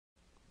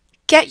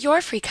Get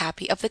your free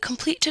copy of the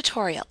complete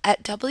tutorial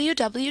at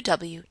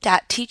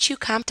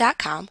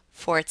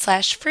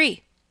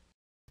www.teachucomp.com/free.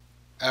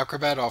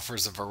 Acrobat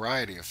offers a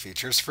variety of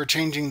features for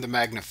changing the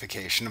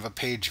magnification of a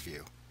page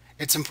view.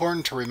 It's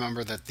important to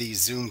remember that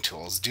these zoom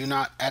tools do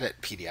not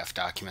edit PDF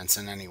documents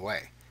in any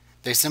way.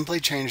 They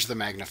simply change the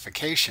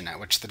magnification at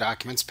which the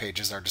document's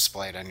pages are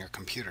displayed on your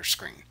computer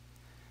screen.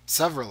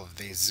 Several of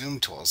these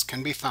zoom tools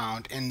can be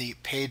found in the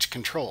Page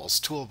Controls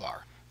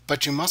toolbar,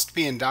 but you must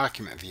be in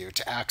Document View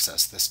to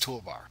access this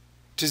toolbar.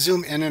 To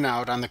zoom in and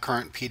out on the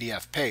current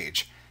PDF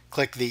page,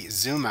 click the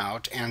Zoom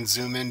Out and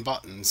Zoom In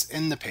buttons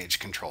in the Page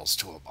Controls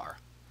toolbar.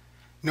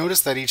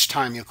 Notice that each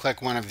time you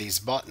click one of these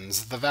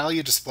buttons, the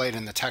value displayed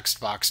in the text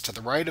box to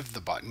the right of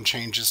the button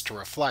changes to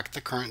reflect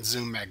the current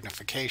zoom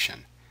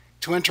magnification.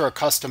 To enter a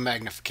custom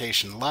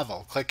magnification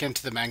level, click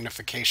into the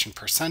magnification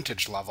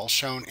percentage level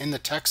shown in the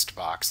text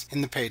box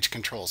in the Page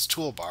Controls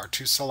toolbar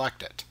to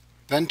select it.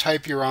 Then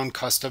type your own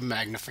custom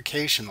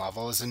magnification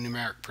level as a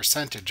numeric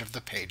percentage of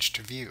the page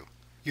to view.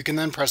 You can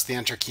then press the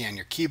Enter key on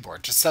your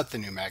keyboard to set the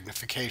new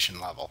magnification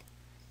level.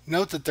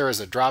 Note that there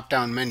is a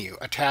drop-down menu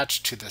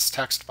attached to this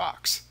text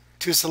box.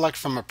 To select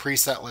from a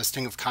preset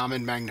listing of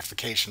common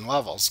magnification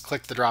levels,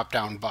 click the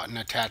drop-down button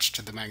attached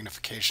to the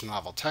magnification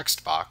level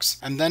text box,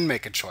 and then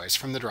make a choice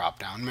from the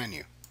drop-down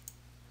menu.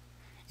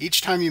 Each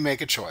time you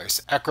make a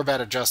choice, Acrobat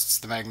adjusts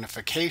the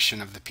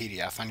magnification of the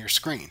PDF on your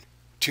screen.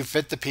 To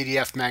fit the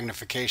PDF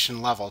magnification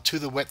level to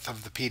the width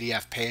of the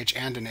PDF page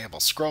and enable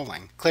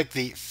scrolling, click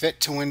the Fit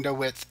to Window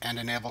Width and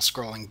Enable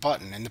Scrolling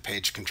button in the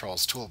Page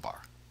Controls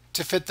toolbar.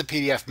 To fit the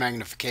PDF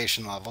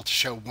magnification level to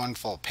show one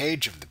full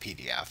page of the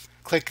PDF,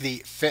 click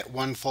the Fit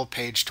One Full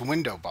Page to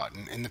Window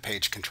button in the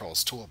Page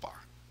Controls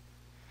toolbar.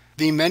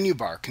 The menu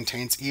bar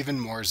contains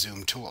even more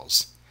zoom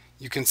tools.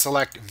 You can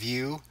select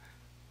View,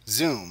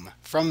 Zoom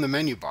from the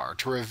menu bar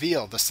to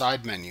reveal the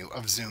side menu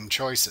of zoom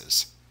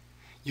choices.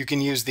 You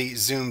can use the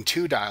Zoom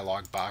To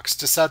dialog box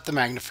to set the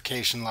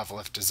magnification level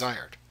if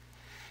desired.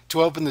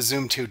 To open the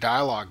Zoom To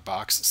dialog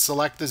box,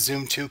 select the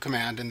Zoom To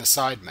command in the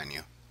side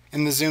menu.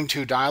 In the Zoom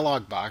To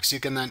dialog box, you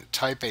can then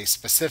type a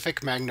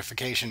specific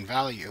magnification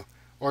value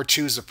or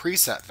choose a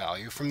preset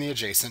value from the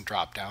adjacent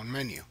drop-down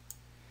menu.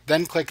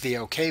 Then click the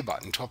OK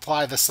button to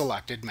apply the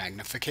selected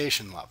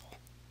magnification level.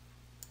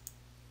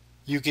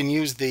 You can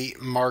use the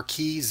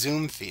Marquee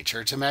zoom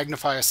feature to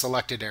magnify a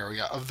selected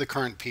area of the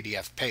current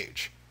PDF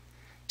page.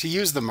 To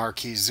use the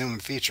Marquee zoom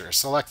feature,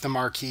 select the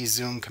Marquee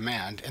zoom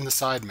command in the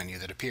side menu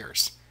that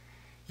appears.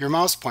 Your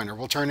mouse pointer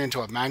will turn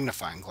into a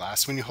magnifying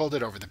glass when you hold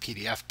it over the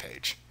PDF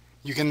page.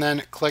 You can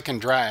then click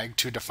and drag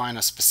to define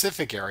a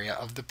specific area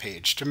of the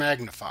page to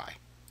magnify.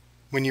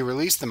 When you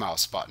release the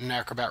mouse button,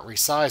 Acrobat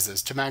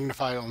resizes to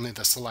magnify only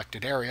the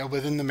selected area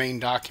within the main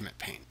document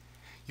pane.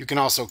 You can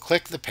also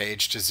click the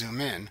page to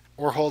zoom in,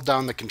 or hold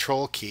down the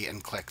Control key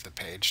and click the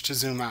page to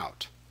zoom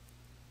out.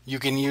 You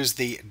can use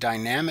the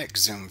Dynamic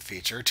Zoom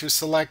feature to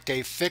select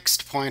a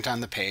fixed point on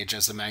the page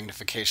as a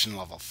magnification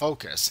level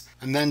focus,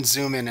 and then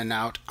zoom in and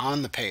out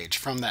on the page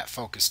from that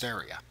focused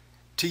area.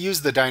 To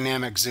use the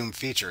Dynamic Zoom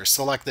feature,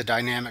 select the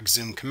Dynamic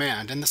Zoom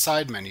command in the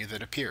side menu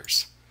that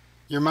appears.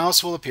 Your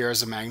mouse will appear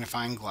as a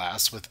magnifying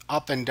glass with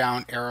up and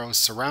down arrows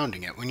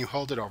surrounding it when you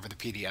hold it over the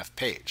PDF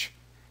page.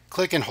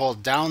 Click and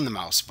hold down the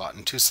mouse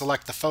button to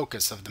select the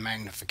focus of the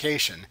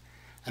magnification,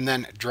 and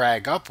then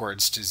drag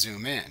upwards to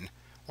zoom in,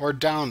 or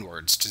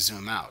downwards to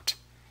zoom out.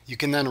 You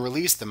can then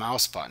release the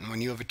mouse button when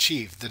you have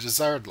achieved the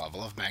desired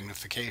level of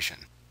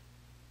magnification.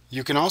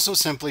 You can also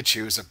simply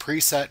choose a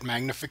preset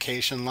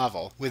magnification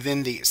level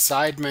within the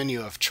side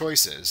menu of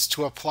choices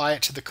to apply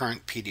it to the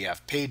current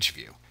PDF page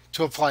view.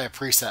 To apply a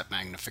preset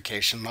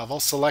magnification level,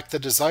 select the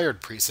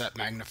desired preset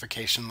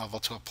magnification level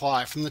to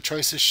apply from the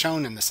choices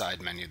shown in the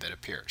side menu that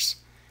appears: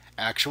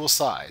 Actual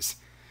Size,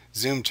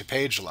 Zoom to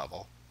Page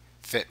Level,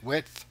 Fit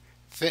Width,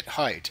 Fit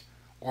Height,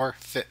 or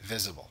Fit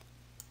Visible.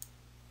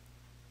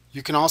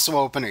 You can also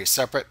open a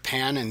separate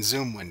pan and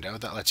zoom window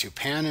that lets you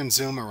pan and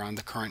zoom around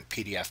the current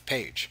PDF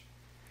page.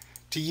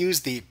 To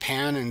use the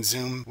Pan and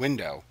Zoom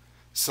window,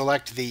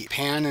 select the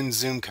Pan and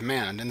Zoom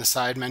command in the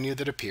side menu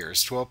that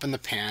appears to open the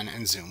Pan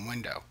and Zoom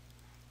window.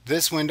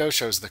 This window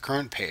shows the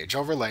current page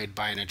overlaid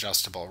by an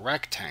adjustable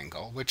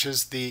rectangle, which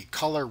is the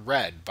color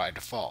red by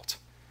default.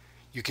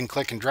 You can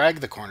click and drag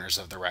the corners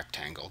of the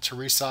rectangle to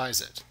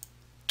resize it.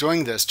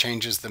 Doing this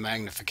changes the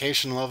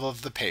magnification level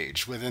of the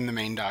page within the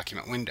main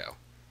document window.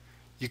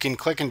 You can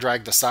click and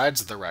drag the sides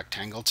of the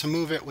rectangle to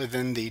move it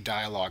within the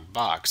dialog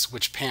box,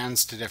 which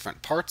pans to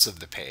different parts of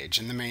the page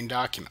in the main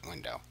document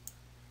window.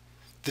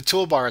 The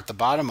toolbar at the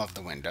bottom of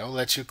the window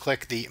lets you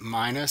click the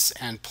minus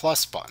and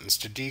plus buttons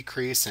to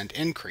decrease and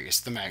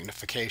increase the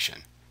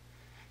magnification.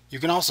 You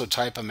can also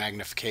type a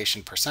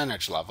magnification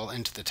percentage level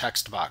into the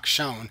text box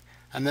shown,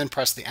 and then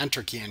press the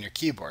Enter key on your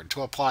keyboard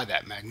to apply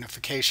that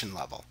magnification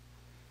level.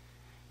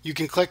 You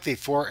can click the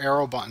 4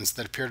 arrow buttons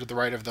that appear to the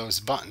right of those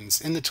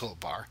buttons in the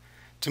toolbar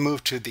to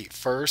move to the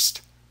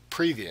first,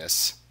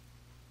 previous,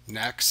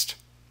 next,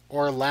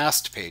 or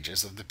last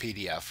pages of the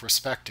PDF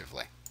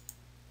respectively.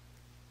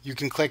 You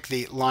can click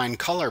the Line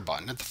Color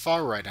button at the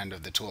far right end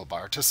of the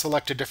toolbar to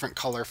select a different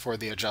color for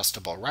the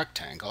adjustable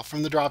rectangle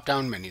from the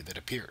drop-down menu that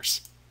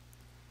appears.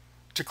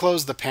 To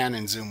close the Pan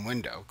and Zoom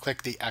window,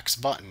 click the X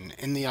button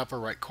in the upper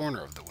right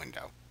corner of the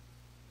window.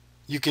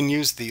 You can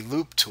use the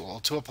Loop tool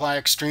to apply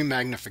extreme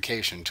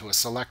magnification to a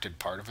selected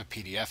part of a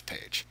PDF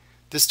page.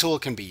 This tool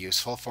can be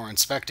useful for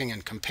inspecting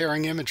and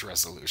comparing image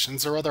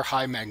resolutions or other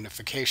high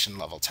magnification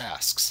level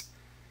tasks.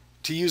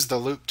 To use the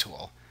Loop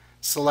tool,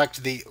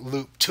 select the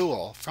Loop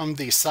tool from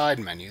the side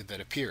menu that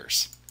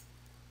appears.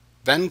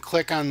 Then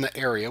click on the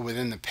area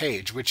within the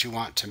page which you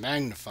want to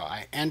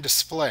magnify and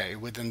display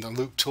within the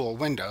Loop tool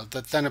window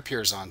that then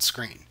appears on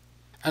screen.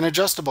 An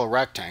adjustable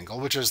rectangle,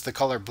 which is the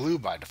color blue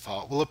by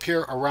default, will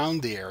appear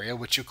around the area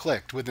which you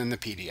clicked within the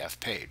PDF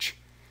page.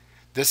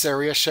 This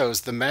area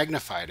shows the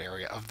magnified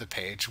area of the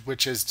page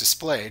which is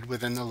displayed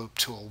within the Loop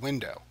tool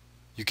window.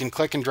 You can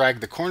click and drag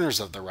the corners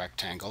of the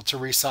rectangle to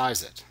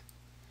resize it.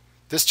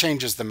 This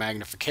changes the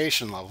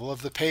magnification level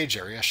of the page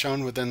area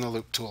shown within the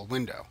Loop tool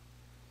window.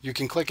 You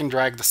can click and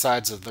drag the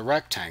sides of the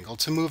rectangle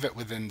to move it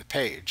within the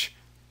page,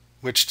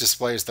 which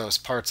displays those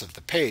parts of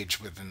the page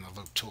within the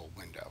Loop tool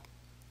window.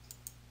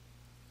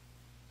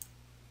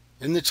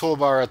 In the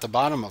toolbar at the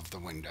bottom of the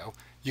window,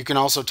 you can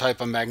also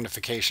type a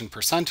magnification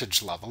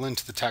percentage level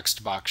into the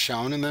text box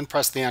shown and then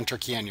press the Enter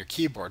key on your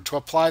keyboard to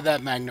apply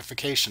that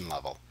magnification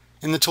level.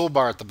 In the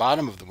toolbar at the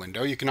bottom of the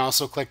window, you can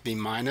also click the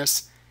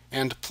minus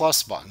and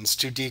plus buttons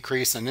to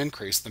decrease and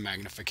increase the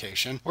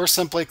magnification, or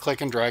simply click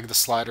and drag the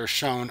sliders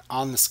shown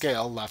on the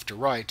scale left or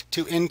right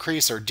to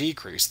increase or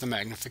decrease the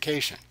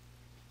magnification.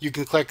 You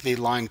can click the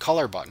Line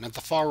Color button at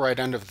the far right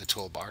end of the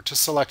toolbar to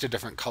select a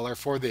different color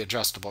for the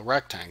adjustable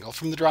rectangle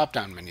from the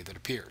drop-down menu that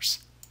appears.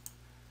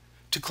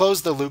 To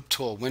close the Loop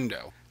tool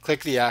window,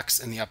 click the X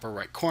in the upper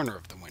right corner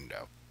of the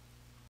window.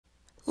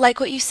 Like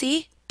what you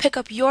see? Pick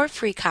up your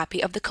free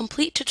copy of the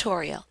complete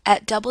tutorial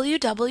at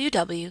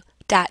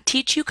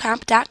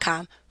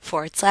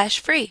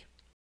www.teachucomp.com/free.